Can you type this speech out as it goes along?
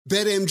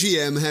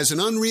BetMGM has an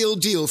unreal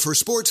deal for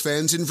sports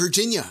fans in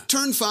Virginia.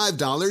 Turn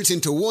 $5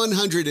 into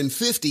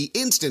 $150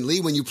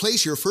 instantly when you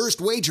place your first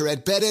wager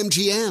at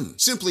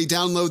BetMGM. Simply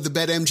download the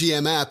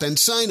BetMGM app and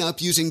sign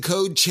up using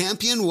code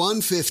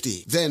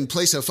Champion150. Then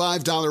place a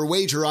 $5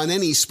 wager on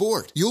any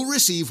sport. You'll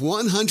receive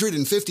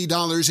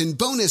 $150 in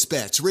bonus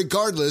bets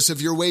regardless of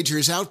your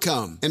wager's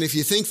outcome. And if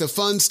you think the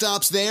fun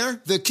stops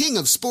there, the King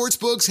of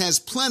Sportsbooks has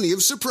plenty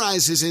of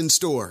surprises in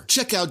store.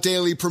 Check out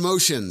daily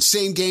promotions,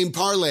 same-game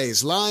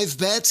parlays, live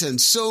bets,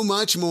 and so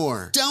much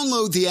more.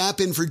 Download the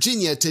app in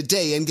Virginia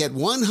today and get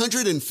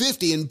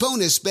 $150 in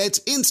bonus bets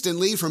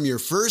instantly from your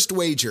first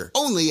wager.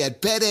 Only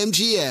at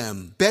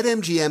BetMGM.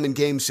 BetMGM and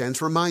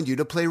GameSense remind you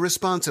to play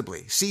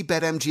responsibly. See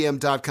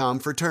BetMGM.com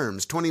for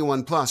terms.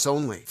 21 plus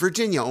only.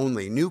 Virginia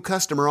only. New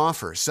customer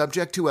offer.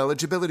 Subject to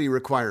eligibility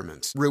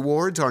requirements.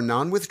 Rewards are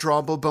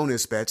non-withdrawable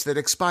bonus bets that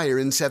expire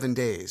in 7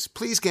 days.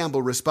 Please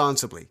gamble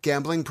responsibly.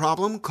 Gambling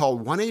problem? Call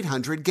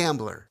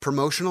 1-800-GAMBLER.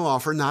 Promotional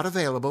offer not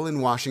available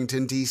in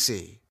Washington,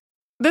 D.C.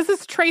 This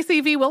is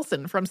Tracy V.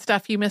 Wilson from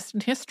Stuff You Missed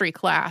in History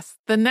class.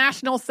 The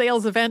national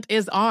sales event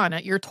is on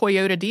at your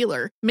Toyota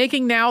dealer,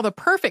 making now the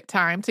perfect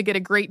time to get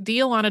a great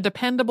deal on a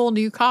dependable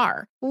new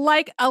car.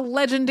 Like a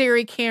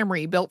legendary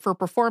Camry built for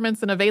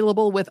performance and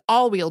available with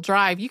all-wheel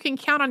drive, you can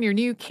count on your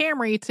new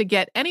Camry to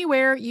get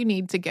anywhere you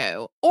need to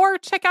go. Or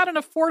check out an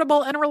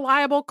affordable and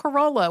reliable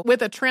Corolla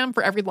with a trim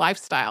for every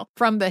lifestyle.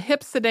 From the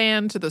hip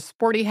sedan to the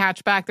sporty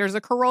hatchback, there's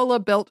a Corolla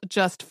built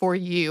just for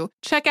you.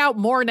 Check out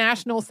more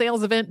national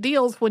sales event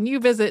deals when you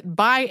visit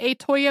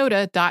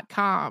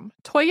buyatoyota.com.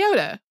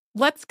 Toyota,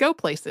 let's go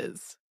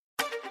places.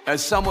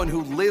 As someone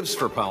who lives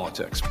for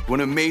politics,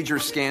 when a major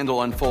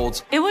scandal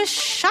unfolds, it was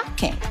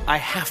shocking. I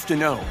have to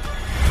know,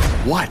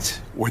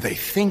 what were they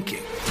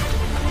thinking?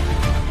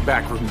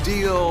 Backroom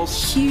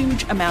deals,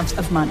 huge amounts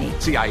of money,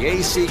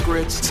 CIA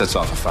secrets, sets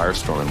off a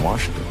firestorm in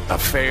Washington,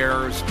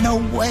 affairs. No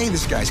way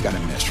this guy's got a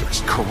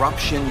mistress.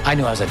 Corruption. I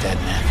knew I was a dead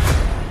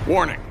man.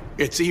 Warning,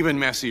 it's even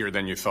messier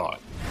than you thought.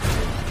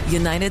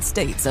 United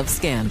States of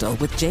Scandal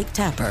with Jake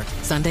Tapper,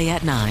 Sunday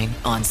at 9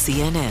 on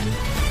CNN.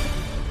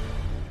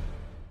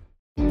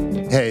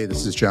 Hey,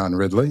 this is John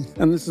Ridley.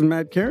 And this is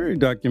Matt Carey,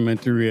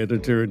 documentary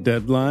editor at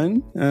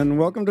Deadline. And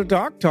welcome to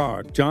Doc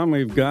Talk. John,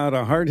 we've got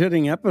a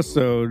hard-hitting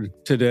episode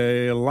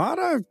today. A lot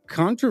of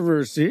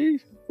controversy.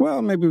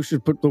 Well, maybe we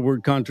should put the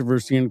word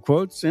controversy in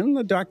quotes in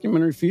the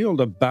documentary field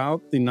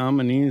about the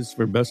nominees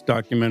for Best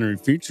Documentary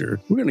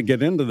Feature. We're going to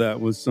get into that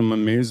with some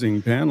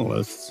amazing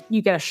panelists.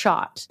 You get a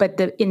shot, but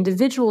the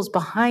individuals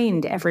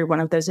behind every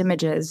one of those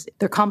images,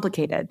 they're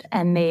complicated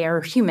and they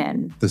are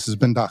human. This has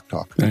been Doc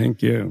Talk.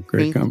 Thank you.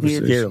 Great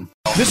conversation. You.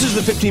 This is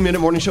the 15-Minute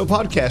Morning Show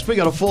podcast. We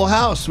got a full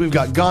house. We've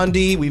got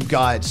Gandhi. We've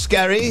got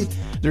Scary.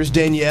 There's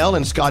Danielle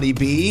and Scotty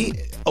B.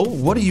 Oh,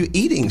 what are you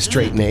eating,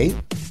 Straight Nate?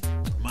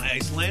 My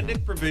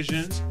Icelandic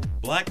provisions,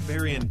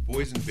 blackberry and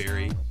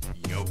boysenberry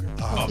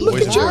yogurt.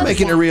 Look at you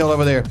making it real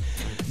over there.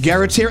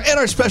 Garrett's here, and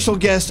our special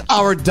guest,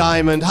 our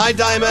Diamond. Hi,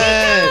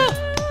 Diamond.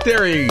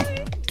 Dairy.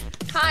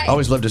 Hi.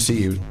 Always love to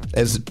see you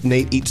as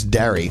Nate eats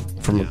dairy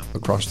from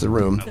across the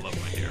room. I love my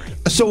dairy.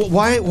 So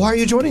why are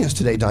you joining us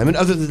today, Diamond,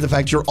 other than the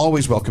fact you're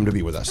always welcome to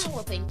be with us? Oh,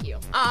 well, thank you.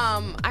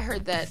 I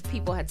heard that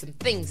people had some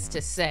things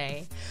to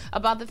say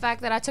about the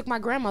fact that I took my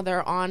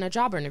grandmother on a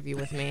job interview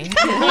with me.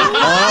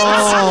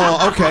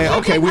 Oh,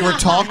 okay. We were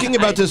talking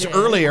about this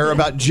earlier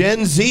about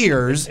Gen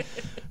Zers.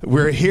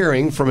 We're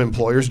hearing from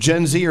employers,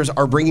 Gen Zers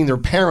are bringing their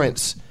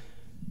parents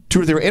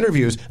to their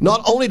interviews,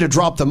 not only to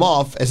drop them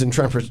off as in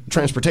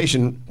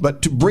transportation,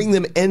 but to bring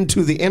them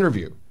into the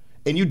interview.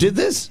 And you did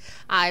this?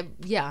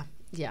 Yeah.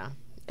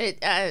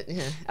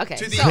 Okay.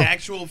 To the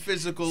actual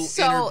physical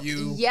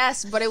interview.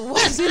 Yes, but it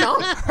wasn't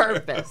on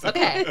purpose.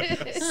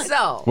 Okay.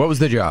 So. What was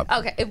the job?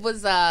 Okay. It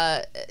was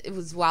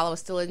while I was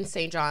still in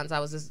St. John's.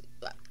 I was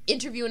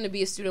interviewing to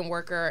be a student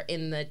worker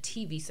in the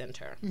TV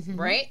center. Mm-hmm.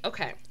 Right?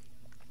 Okay.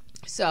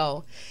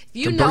 So, if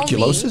you know me...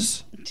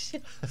 Tuberculosis? Say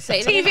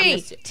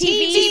TV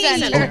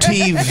center. Oh,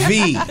 TV.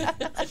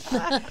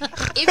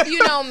 If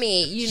you know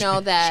me, you know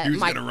that... She was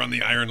going to run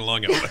the iron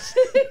lung of us.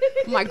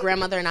 My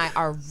grandmother and I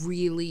are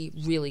really,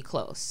 really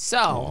close.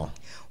 So,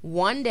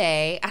 one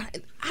day,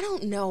 I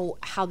don't know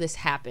how this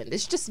happened.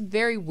 It's just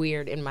very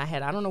weird in my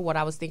head. I don't know what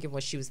I was thinking,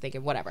 what she was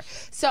thinking, whatever.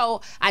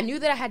 So, I knew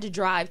that I had to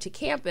drive to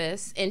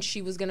campus, and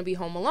she was going to be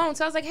home alone.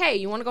 So, I was like, hey,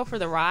 you want to go for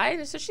the ride?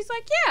 And so, she's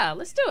like, yeah,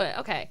 let's do it.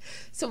 Okay.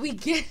 So, we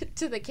get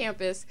to the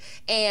campus,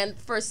 and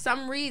for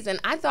some reason,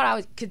 I thought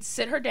I could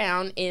sit her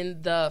down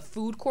in the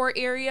food court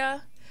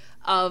area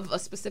of a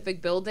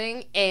specific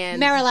building,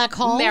 and Marillac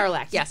Hall.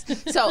 Marillac, yes.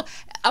 So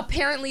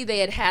apparently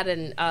they had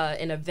an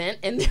event,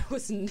 and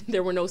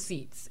there were no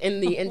seats in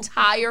the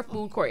entire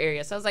food court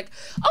area. So I was like,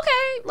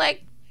 okay,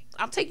 like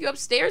I'll take you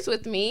upstairs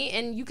with me,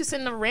 and you can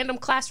sit in a random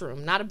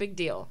classroom. Not a big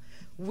deal.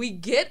 We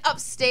get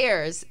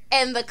upstairs,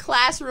 and the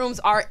classrooms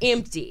are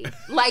empty,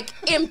 like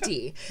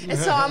empty. And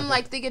so I'm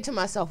like thinking to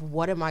myself,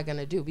 what am I going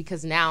to do?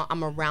 Because now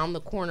I'm around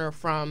the corner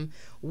from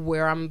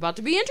where I'm about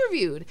to be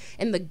interviewed.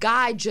 And the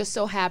guy just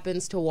so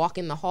happens to walk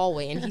in the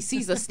hallway, and he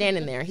sees us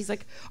standing there. He's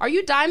like, are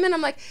you Diamond?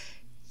 I'm like,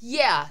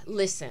 Yeah,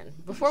 listen,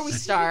 before we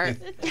start,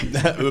 do you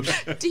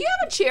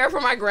have a chair for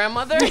my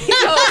grandmother? He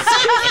goes,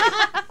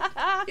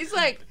 he's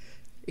like,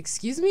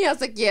 excuse me? I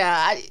was like,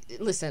 yeah,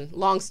 listen,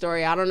 long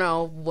story. I don't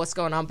know what's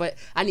going on, but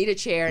I need a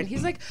chair. And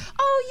he's like,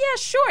 oh, yeah,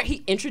 sure.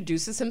 He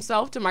introduces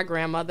himself to my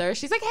grandmother.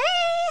 She's like, hey,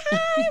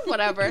 hi,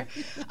 whatever.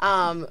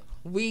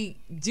 We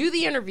do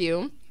the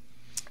interview.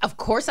 Of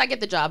course I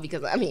get the job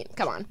because, I mean,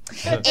 come on.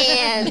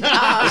 And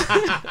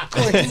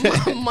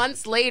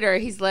months later,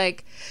 he's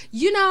like,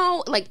 you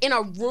know, like in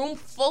a room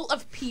full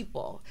of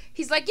people,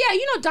 he's like, yeah,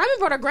 you know, Diamond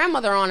brought her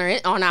grandmother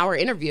on our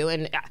interview.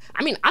 And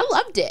I mean, I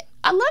loved it.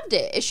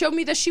 It showed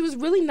me that she was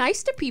really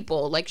nice to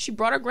people. Like, she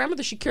brought her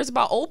grandmother. She cares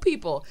about old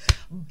people.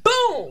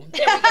 Boom!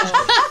 There we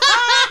go.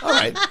 All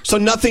right. So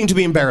nothing to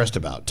be embarrassed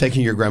about,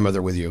 taking your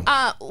grandmother with you.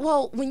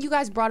 Well, when you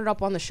guys brought it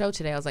up on the show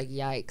today, I was like,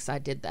 yikes, I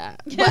did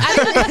that.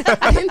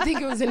 But I didn't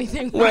think it was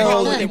anything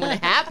wrong with it when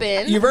it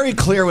happened. You're very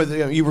clear with,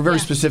 you were very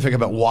specific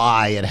about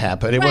why it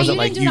happened. It wasn't you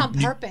like didn't do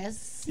it on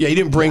purpose. Yeah, you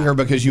didn't bring her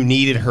because you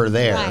needed her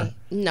there. Right.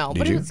 No,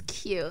 but it was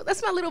cute.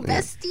 That's my little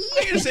bestie.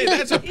 I'm gonna say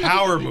that's a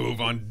power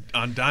move on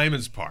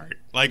Diamond's part.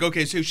 Like,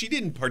 okay, so she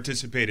didn't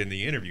participate in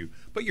the interview,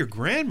 but your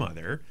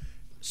grandmother,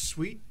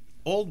 sweet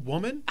old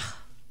woman,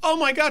 oh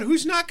my God,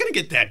 who's not going to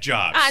get that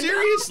job?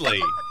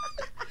 Seriously.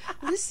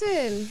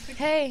 Listen,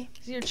 hey.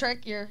 Your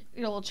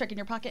little trick in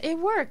your pocket. It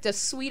worked. A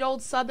sweet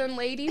old Southern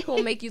lady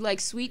who'll make you like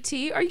sweet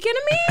tea. Are you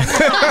kidding me?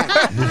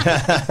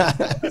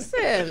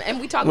 Listen, and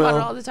we talk about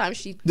it all the time.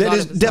 That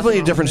is definitely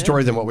a different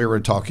story than what we were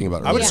talking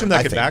about earlier. I would assume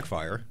that could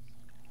backfire.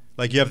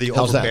 Like, you have the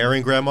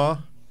overbearing grandma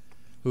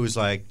who's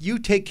like, you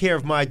take care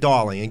of my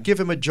darling and give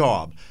him a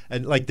job.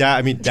 And like that,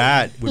 I mean,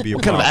 that would be a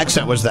What kind of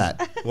accent was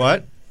that?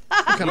 What?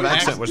 What kind of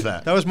accent was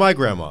that? That was my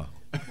grandma.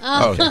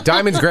 Oh,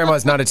 Diamond's grandma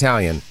is not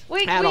Italian.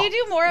 Wait, will you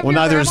do more of Well,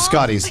 your neither grandma? is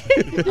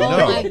Scotty's.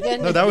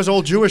 No, that was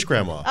old Jewish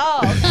grandma.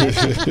 Oh,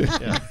 okay.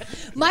 Yeah.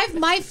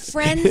 My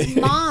friend's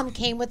mom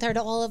came with her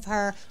to all of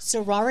her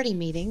sorority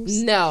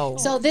meetings. No.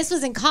 So this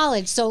was in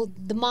college. So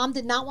the mom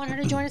did not want her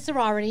to join a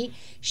sorority.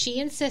 She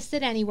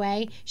insisted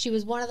anyway. She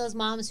was one of those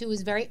moms who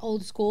was very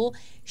old school.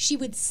 She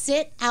would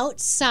sit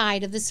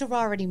outside of the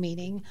sorority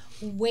meeting,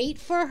 wait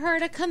for her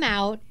to come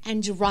out,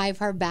 and drive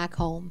her back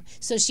home.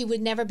 So she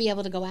would never be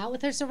able to go out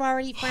with her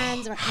sorority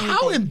friends or anything.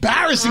 How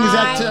embarrassing is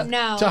that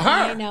to her?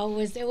 I know.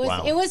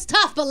 It was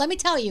tough, but let me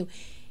tell you,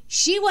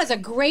 she was a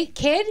great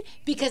kid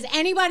because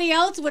anybody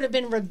else would have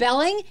been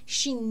rebelling.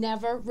 She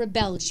never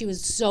rebelled. She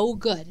was so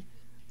good.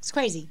 It's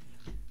crazy.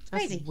 It's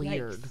crazy. That's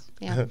weird.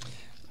 Yeah.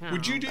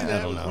 Would you do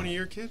that with one of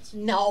your kids?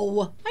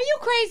 No. Are you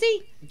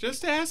crazy?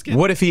 Just asking.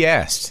 What if he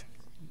asked?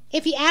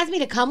 If he asked me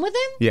to come with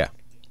him? Yeah.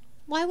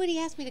 Why would he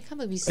ask me to come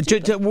with me?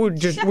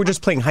 We're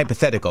just playing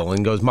hypothetical,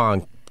 and goes,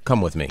 Mom, come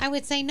with me. I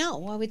would say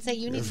no. I would say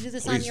you need to do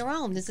this on your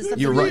own. This is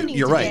something You're you right. need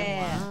You're to right. do.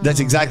 Yeah.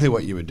 That's exactly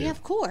what you would do. Yeah,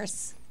 of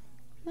course.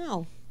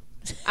 No.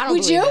 I don't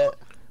Would believe you? it.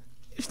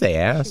 If they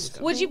asked.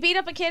 Would you beat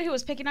up a kid who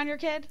was picking on your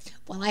kid?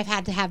 Well, I've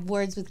had to have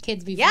words with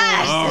kids before.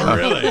 Yes. Oh,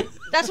 really?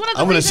 That's one of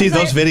the I'm going to see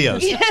reasons those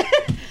videos.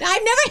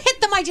 I've never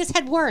hit them. I just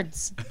had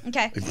words.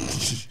 Okay.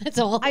 That's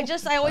all. I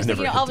always think,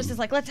 never hit Elvis them. is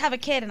like, let's have a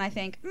kid. And I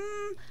think,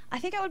 I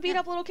think I would beat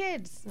up little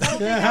kids.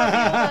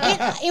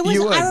 It was.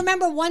 You would. I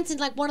remember once in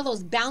like one of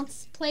those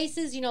bounce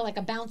places, like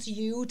a bounce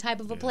you type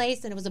of a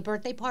place, and it was a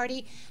birthday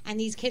party, and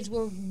these kids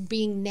were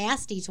being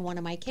nasty to one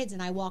of my kids,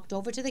 and I walked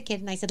over to the kid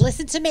and I said,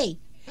 "Listen to me.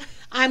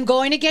 I'm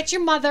going to get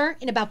your mother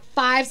in about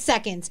 5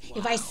 seconds. Wow.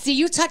 If I see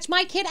you touch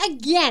my kid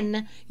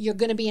again, you're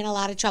going to be in a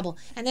lot of trouble."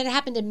 And then it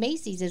happened in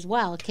Macy's as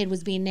well. A kid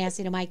was being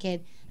nasty to my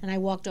kid, and I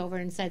walked over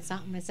and said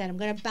something. I said, "I'm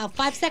going to about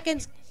 5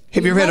 seconds."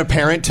 Have you ever had a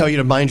parent tell you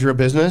to mind your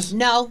business?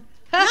 No.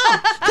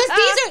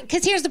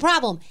 Because here's the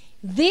problem.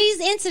 These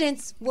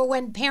incidents were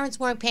when parents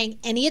weren't paying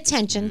any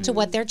attention to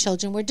what their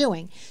children were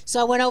doing. So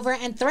I went over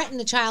and threatened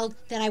the child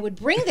that I would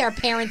bring their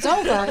parents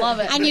over. Love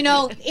it. And,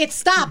 it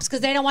stops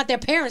because they don't want their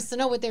parents to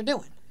know what they're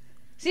doing.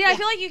 See, I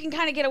feel like you can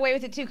kind of get away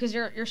with it too because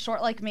you're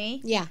short like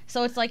me. Yeah.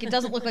 So it's like it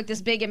doesn't look like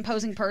this big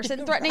imposing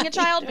person threatening a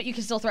child, but you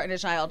can still threaten a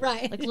child.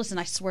 Right. Like, listen,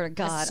 I swear to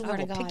God, I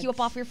will pick you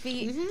up off your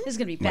feet. Mm-hmm. This is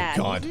gonna be My bad.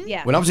 God.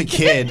 Yeah. When I was a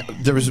kid,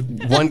 there was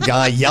one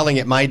guy yelling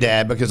at my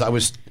dad because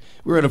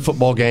we were at a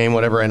football game,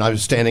 whatever, and I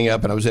was standing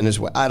up and I was in his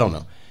way. I don't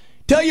know.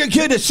 Tell your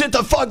kid to sit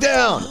the fuck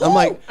down. I'm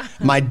like,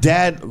 my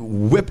dad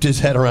whipped his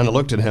head around and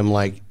looked at him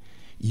like,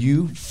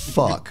 you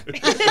fuck. and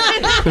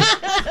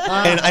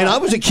I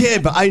was a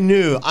kid, but I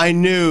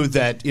knew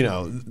that,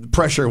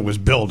 pressure was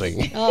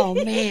building. Oh,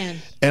 man.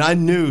 And I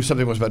knew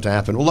something was about to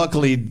happen. Well,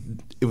 luckily,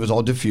 it was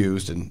all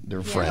diffused and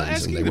they're friends.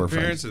 Asking and they the were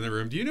parents friends. in the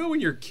room, do you know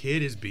when your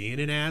kid is being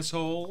an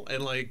asshole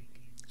and like?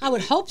 I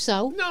would hope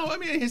so. No, I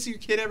mean, has your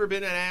kid ever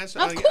been an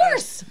asshole? Of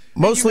course.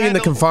 Mostly in the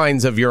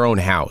confines of your own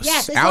house.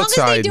 Yes, as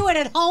outside, long as they do it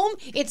at home,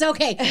 it's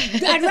okay.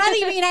 I'd rather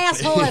you be an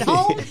asshole at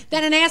home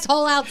than an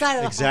asshole outside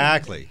of the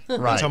Exactly.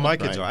 home. That's how my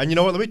kids are. And you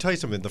know what? Let me tell you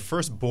something. The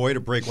first boy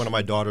to break one of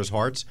my daughter's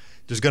hearts,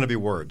 there's going to be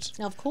words.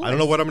 Of course. I don't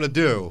know what I'm going to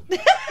do.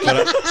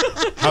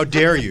 But how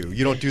dare you?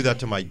 You don't do that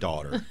to my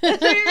daughter. So you're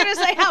going to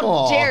say,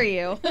 how dare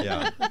you?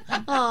 Yeah.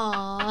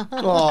 Aww.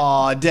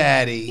 Aw,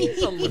 Daddy.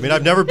 I mean,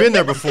 I've never been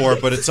there before,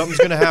 but something's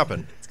going to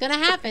happen. It's going to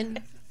happen.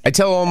 I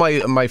tell all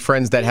my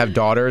friends that have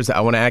daughters,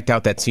 I want to act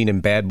out that scene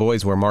in Bad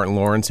Boys where Martin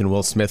Lawrence and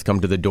Will Smith come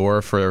to the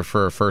door for a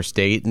first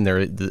date, and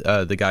they're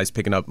the guy's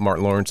picking up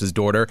Martin Lawrence's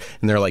daughter,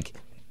 and they're like,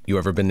 "You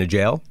ever been to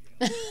jail?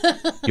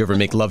 You ever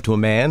make love to a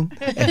man?"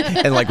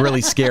 and like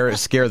really scare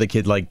the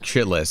kid like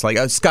shitless. Like,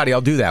 Scotty,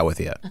 I'll do that with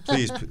you.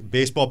 Please,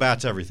 baseball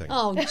bats, everything.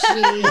 Oh,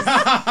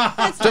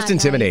 jeez. Just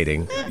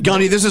intimidating.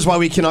 Gandhi, this is why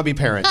we cannot be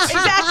parents.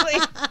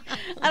 Exactly.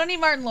 I don't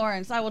need Martin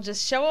Lawrence. I will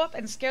just show up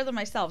and scare them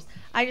myself.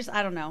 I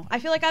don't know. I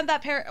feel like I'm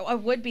that parent. I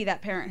would be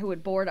that parent who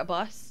would board a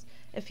bus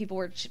if people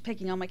were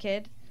picking on my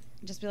kid.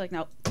 And just be like,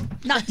 no,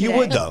 not today. You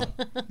would, though.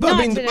 But,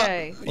 not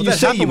today. Well, that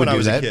happened when I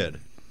was a kid.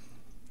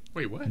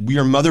 Wait, what?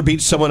 Your mother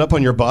beat someone up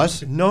on your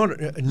bus? No.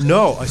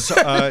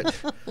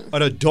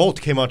 An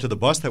adult came onto the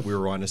bus that we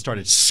were on and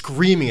started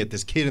screaming at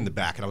this kid in the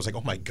back, and I was like,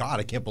 "Oh my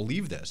God, I can't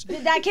believe this."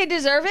 Did that kid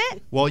deserve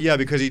it? Well, yeah,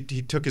 because he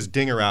took his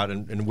dinger out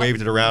and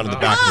waved it around in the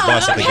back of the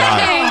bus at the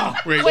guy.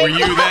 Wait, were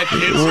you that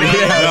kid's name?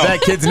 Yeah,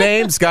 that kid's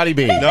name, Scotty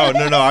B. No,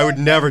 I would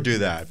never do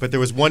that. But there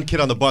was one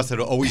kid on the bus that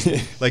would always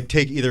like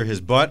take either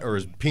his butt or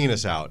his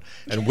penis out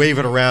and wave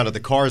it around at the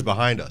cars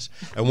behind us.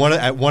 And one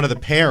of the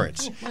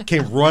parents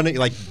came running,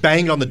 like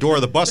banged on the door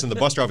of the bus, and the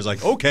bus driver was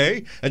like,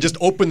 "Okay," and just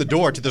opened the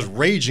door to this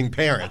raging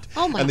parent.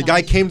 Oh my and the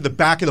gosh. guy came to the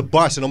back of the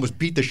bus and almost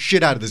beat the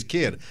shit out of this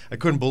kid. I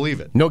couldn't believe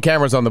it. No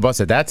cameras on the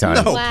bus at that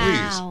time. No,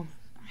 Wow.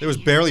 please. There was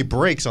barely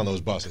brakes on those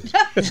buses.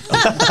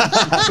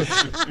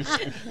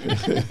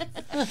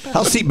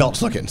 How's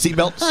seatbelts looking?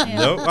 Seatbelts?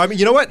 No, I mean,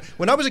 you know what?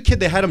 When I was a kid,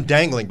 they had them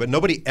dangling, but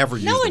nobody ever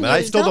used No them. one And I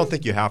used still them. don't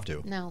think you have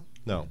to. No.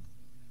 No.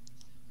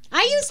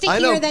 I used to I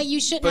know, hear that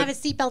you shouldn't but- have a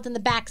seatbelt in the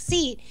back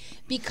seat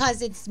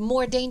because it's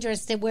more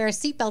dangerous to wear a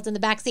seatbelt in the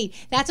back seat.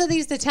 That's what they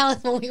used to tell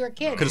us when we were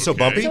kids. Because it's so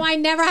bumpy? So I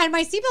never had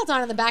my seatbelt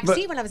on in the back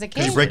seat when I was a kid.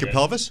 Can you break your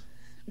pelvis?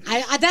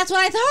 That's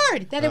what I've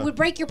heard, that it would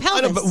break your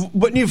pelvis. I know, but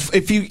wouldn't you,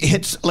 if you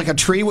hit like a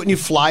tree, wouldn't you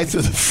fly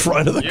through the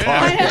front of the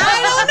car? I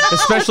don't know.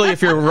 Especially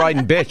if you're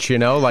riding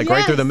bitch, like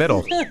right through the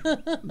middle.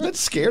 That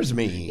scares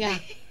me. Yeah.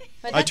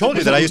 But I that's told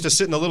you what- that I used to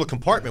sit in a little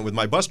compartment with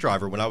my bus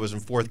driver when I was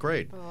in 4th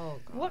grade.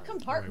 What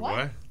compartment? What?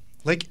 What?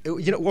 Like,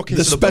 okay,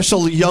 The so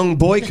special young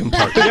boy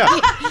compartment. Yeah.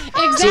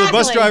 Exactly. So the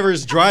bus driver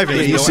is driving.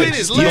 You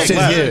sit left.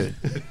 here.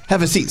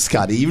 Have a seat,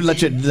 Scotty. You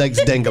let your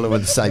legs dangle over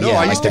the side. No, yeah,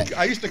 I like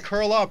used that. to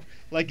curl up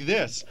like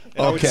this,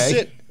 and I would Okay.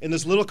 sit in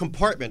this little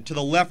compartment to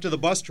the left of the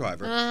bus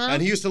driver,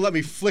 and he used to let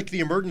me flick the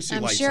emergency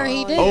I'm lights sure on.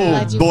 he did. Oh,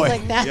 let you boy.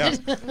 flick that.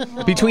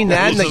 Yeah. Between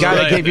that and the This guy is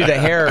that right. gave you the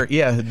hair,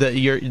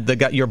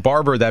 your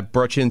barber that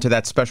brought you into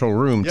that special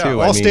room Yeah, too.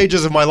 all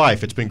stages of my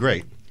life, it's been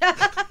great. And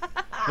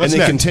What's they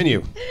next?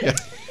 continue.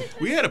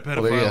 We had a there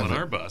you pedophile have on it.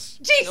 our bus.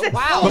 Jesus.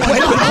 Wow. Wait, hold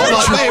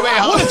on. Wait,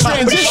 what a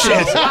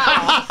transition.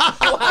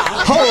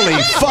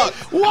 Holy fuck.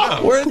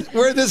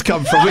 Where'd this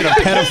come from? We had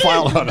a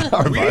pedophile on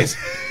our bus.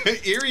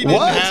 Erie didn't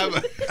What?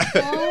 have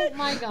Oh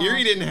my god.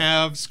 Erie didn't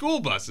have school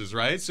buses,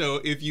 right?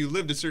 So if you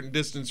lived a certain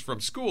distance from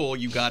school,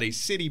 you got a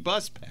city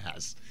bus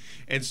pass.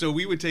 And so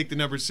we would take the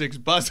number 6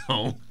 bus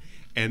home,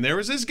 and there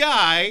was this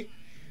guy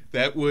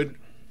that would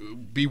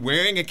be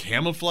wearing a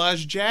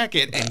camouflage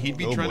jacket, and he'd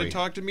be trying to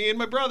talk to me and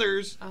my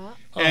brothers,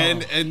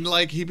 and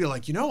like he'd be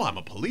like, I'm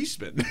a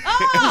policeman,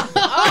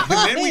 and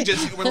then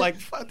we're like,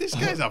 fuck, this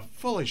guy's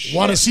full of shit.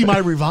 Want to see my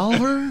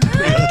revolver?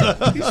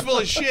 He's full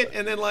of shit,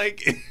 and then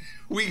like.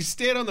 We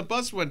stayed on the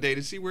bus one day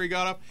to see where he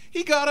got off.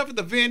 He got off at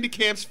the Van de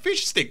Kamp's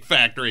fish stick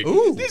factory.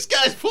 Ooh. This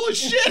guy's full of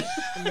shit.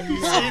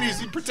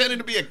 He's pretending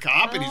to be a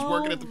cop, and he's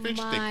working at the fish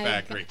stick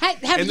factory.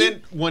 Have you-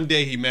 Then one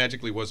day he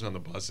magically wasn't on the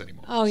bus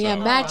anymore. Oh yeah,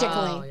 So- magically.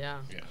 Oh, yeah.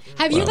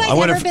 Have you Well, guys I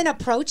wonder ever if- been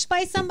approached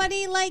by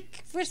somebody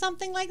like for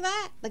something like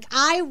that? Like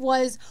I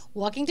was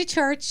walking to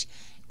church,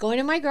 going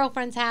to my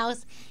girlfriend's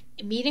house,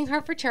 meeting her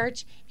for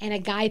church, and a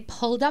guy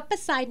pulled up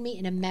beside me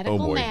in a medical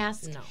boy.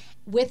 mask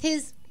with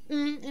his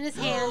in his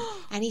hand,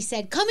 and he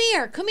said, come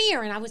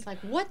here. And I was like,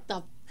 what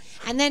the?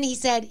 And then he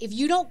said, if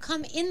you don't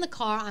come in the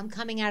car, I'm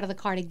coming out of the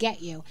car to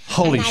get you.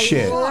 Holy and I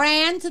shit.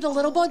 ran to the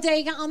little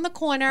bodega on the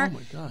corner,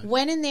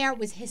 went in there,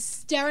 was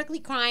hysterically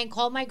crying,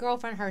 called my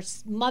girlfriend. Her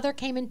mother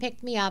came and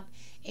picked me up.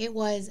 It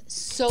was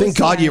so Thank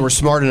God scary. you were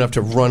smart enough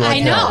to run like I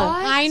know, hell.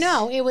 I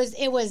know. It was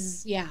it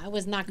was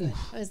not good.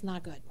 It was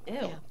not good. Ew.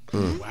 Yeah.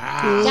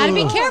 Wow. Gotta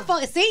be careful.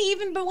 See,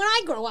 even but when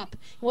I grew up,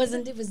 it was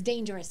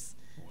dangerous.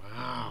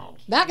 Wow.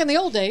 Back in the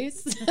old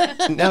days.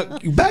 Now,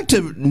 back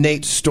to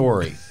Nate's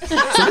story.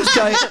 So this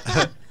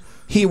guy,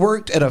 he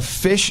worked at a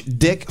fish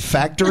dick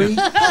factory.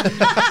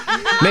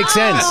 Makes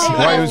sense.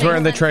 Why he was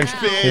wearing the trench.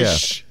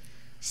 Fish.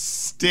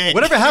 stick.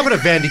 Whatever happened to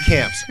Vandy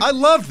Camps? I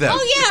loved them.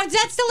 Oh yeah, is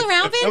that still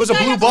around? That was a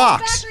blue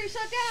box.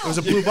 It was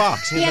a blue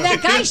box. Yeah,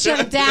 that guy shut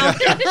it down.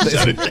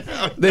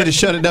 They had to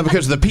shut it down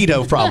because of the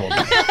pedo problem.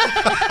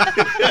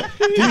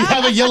 Did he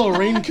have a yellow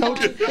raincoat?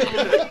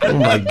 Oh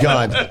my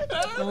God.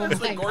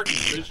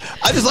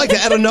 I just like to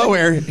out of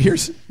nowhere.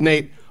 Here's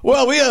Nate.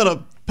 Well, we had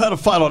a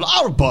pedophile on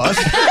our bus.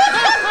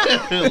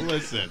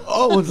 Listen.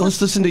 Oh, well,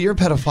 let's listen to your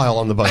pedophile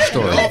on the bus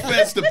story. No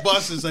offense to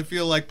buses, I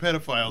feel like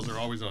pedophiles are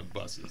always on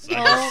buses.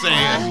 I'm just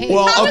saying.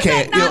 Well, How is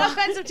okay. that not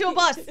offensive to a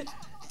bus?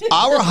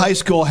 Our high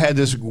school had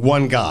this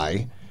one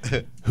guy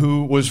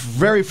who was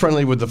very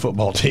friendly with the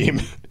football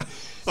team.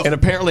 And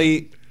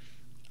apparently,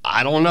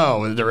 I don't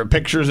know, there were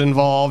pictures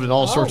involved and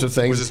all sorts of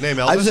things. Was his name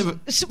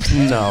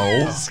Elvis?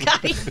 No.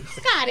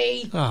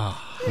 Scotty.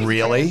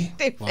 Really?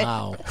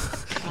 Wow.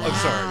 I'm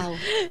sorry.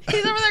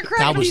 He's over there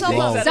crying. That was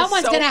low.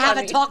 Someone's going to have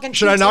a talking.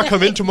 Should I not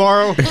come in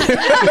tomorrow? Or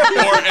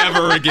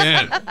ever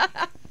again.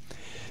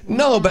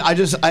 No, but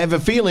I have a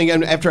feeling,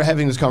 and after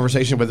having this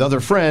conversation with other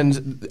friends,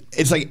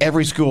 it's like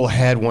every school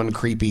had one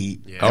creepy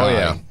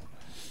guy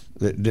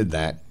that did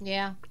that.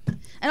 Yeah.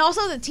 And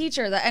also the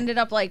teacher that ended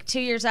up like 2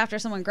 years after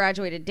someone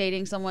graduated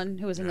dating someone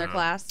who was in their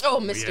class. Oh,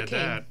 Mr. King.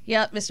 That.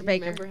 Yep, Mr.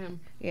 Baker. Remember him?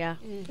 Yeah.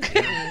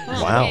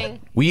 Wow.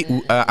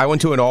 I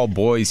went to an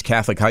all-boys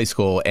Catholic high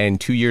school, and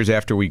 2 years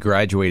after we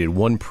graduated,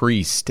 one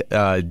priest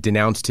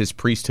denounced his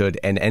priesthood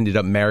and ended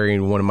up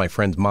marrying one of my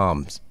friend's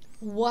moms.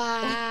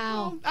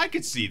 Wow. I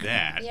could see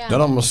that. Yeah. That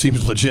almost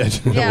seems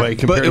legit in a way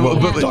compared But- to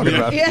what but- we're talking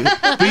about. Yeah.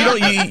 But you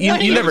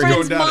don't, you never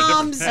Friends' go.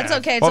 moms. That's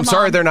okay. It's Well, a I'm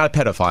sorry mom. they're not a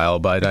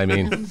pedophile, but I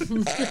mean,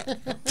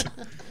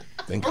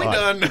 Thank We're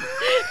God. done.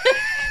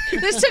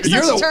 This took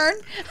You're such a the- turn.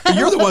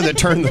 You're the one that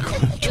turned the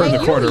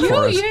corner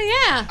for us.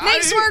 Yeah.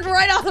 Nate swerved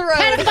right off the road.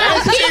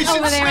 Pedophile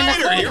over there in the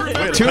Snyder, corner.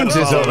 you're a Tunes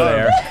is over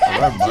there.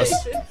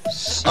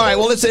 All right,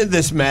 well, let's end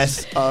this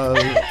mess.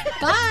 Bye.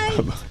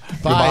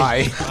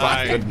 Goodbye.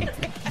 Bye.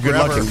 Good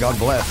luck and God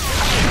bless.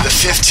 The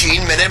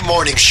 15-Minute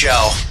Morning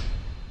Show.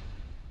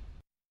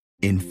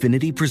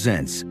 Infiniti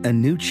presents a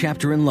new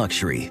chapter in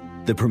luxury,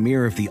 the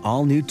premiere of the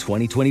all-new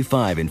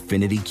 2025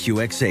 Infiniti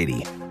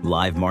QX80,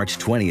 live March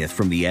 20th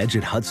from the Edge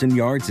at Hudson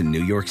Yards in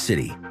New York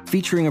City,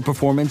 featuring a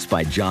performance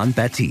by John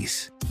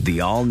Batiste.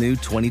 The all-new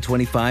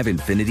 2025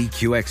 Infiniti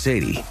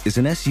QX80 is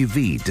an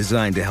SUV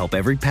designed to help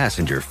every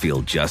passenger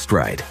feel just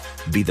right.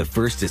 Be the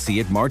first to see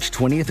it March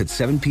 20th at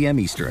 7 p.m.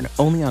 Eastern,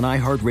 only on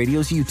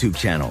iHeartRadio's YouTube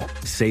channel.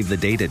 Save the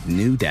date at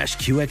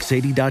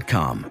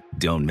new-QX80.com.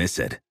 Don't miss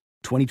it.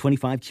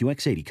 2025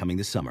 QX80 coming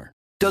this summer.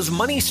 Does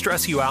money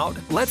stress you out?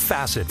 Let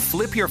Facet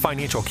flip your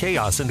financial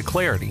chaos into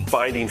clarity.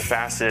 Finding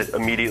Facet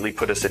immediately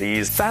put us at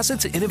ease.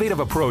 Facet's innovative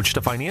approach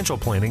to financial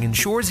planning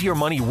ensures your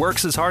money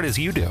works as hard as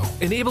you do,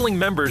 enabling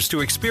members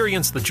to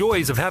experience the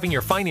joys of having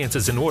your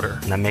finances in order.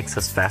 And that makes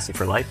us Facet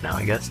for life now,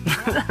 I guess.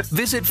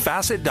 Visit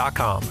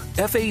Facet.com,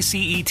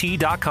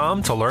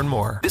 FACET.com to learn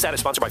more. This ad is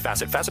sponsored by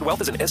Facet. Facet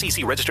Wealth is an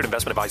SEC registered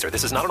investment advisor.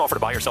 This is not an offer to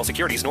buy or sell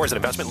securities, nor is it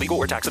investment, legal,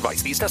 or tax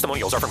advice. These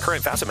testimonials are from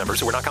current Facet members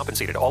who are not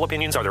compensated. All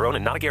opinions are their own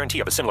and not a guarantee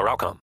of a similar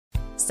outcome.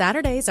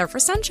 Saturdays are for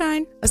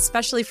sunshine,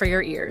 especially for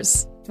your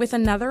ears. With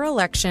another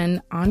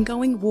election,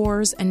 ongoing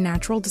wars, and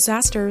natural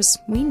disasters,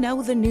 we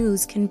know the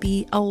news can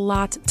be a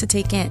lot to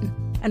take in.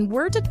 And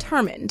we're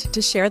determined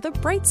to share the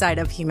bright side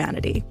of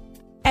humanity.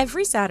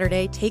 Every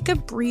Saturday, take a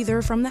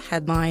breather from the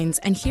headlines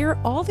and hear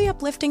all the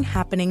uplifting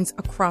happenings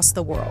across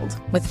the world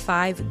with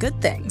 5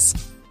 Good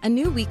Things, a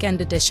new weekend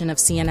edition of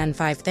CNN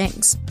 5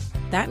 Things.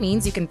 That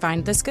means you can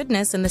find this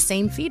goodness in the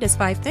same feed as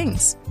 5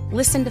 Things.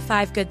 Listen to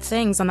 5 Good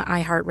Things on the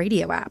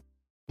iHeartRadio app.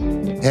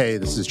 Hey,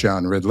 this is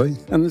John Ridley.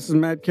 And this is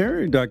Matt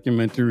Carey,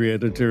 documentary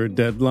editor at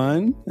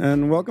Deadline.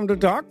 And welcome to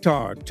Talk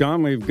Talk.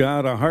 John, we've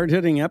got a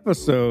hard-hitting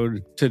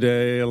episode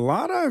today. A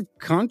lot of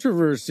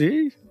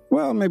controversy.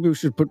 Well, maybe we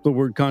should put the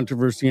word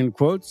controversy in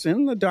quotes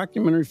in the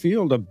documentary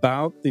field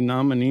about the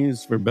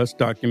nominees for Best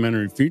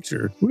Documentary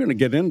Feature. We're going to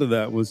get into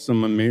that with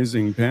some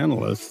amazing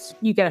panelists.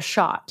 You get a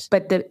shot,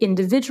 but the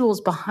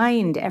individuals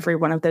behind every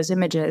one of those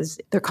images,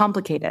 they're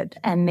complicated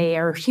and they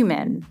are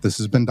human. This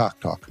has been Doc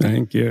Talk.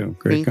 Thank you.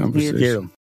 Great conversation. You.